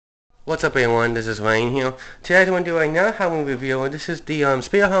What's up everyone, this is Ryan here. Today I want to do a now Halloween review. This is the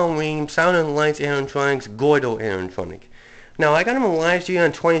Spirit Halloween Sound and Lights Animatronics Gordo animatronic. Now I got him last year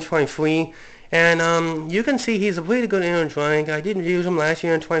in 2023 and you can see he's a pretty good animatronic. I didn't use him last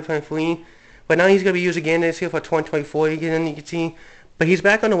year in 2023, but now he's going to be used again this year for 2024 again, you can see. But he's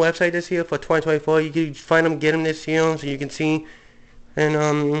back on the website this year for 2024. You can find him, get him this year so you can see.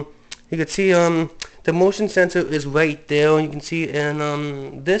 And you can see the motion sensor is right there. You can see,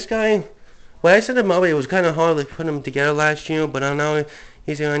 and this guy, well, I said him already, it was kind of hard to put them together last year, but I know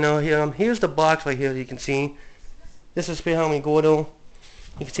he's here. I know here. Here's the box right here. You can see this is Spirit Halloween Gourdo.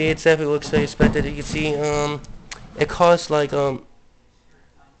 You can see it definitely looks like expected. You can see it costs like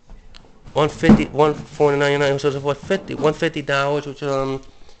 149, so it's about $150, which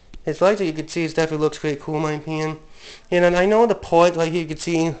it's likely you can see it definitely looks pretty cool in my opinion. And I know the part like you can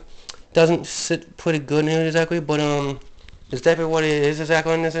see doesn't sit pretty good in here exactly, but it's definitely what it is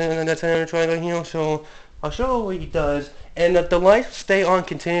exactly in this animatronic right here. So I'll show you what he does, and the lights stay on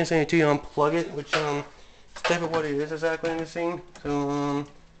continuously until you unplug it, which it's definitely what it is exactly in this thing. So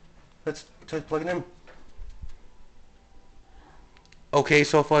let's plug it in. Okay,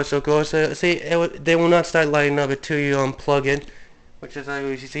 so far so good. So see, they will not start lighting up until you unplug it, which is like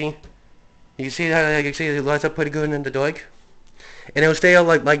you see. You can see how you can see it lights up pretty good in the dark, and it will stay up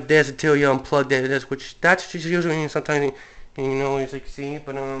like this until you unplug it. Which that's just usually sometimes you know as you can see.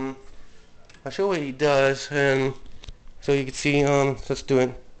 But I'll show what he does, and so you can see. Let's do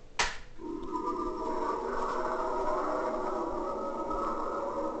it.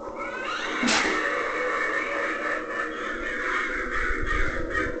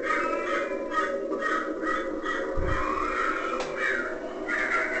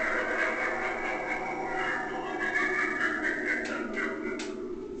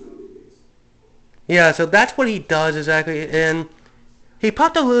 Yeah, so that's what he does exactly, and he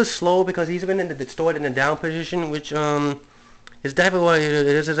popped a little slow because he's been in the stored in the down position, which is definitely what it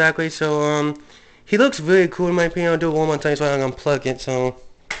is exactly. So he looks really cool in my opinion. I'll do it one more time so I can unplug it. So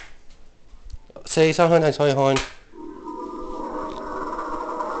say something I saw your horn.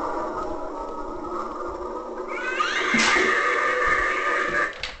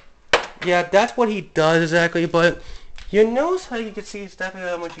 Yeah, that's what he does exactly. But you notice how you can see it's definitely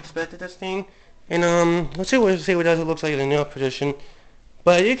how much you expected this thing. And let's see what it looks like in the nail position.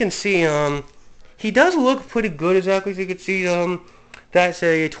 But you can see he does look pretty good exactly. As you can see that's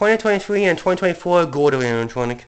a 2023 and 2024 Gourdo animatronic.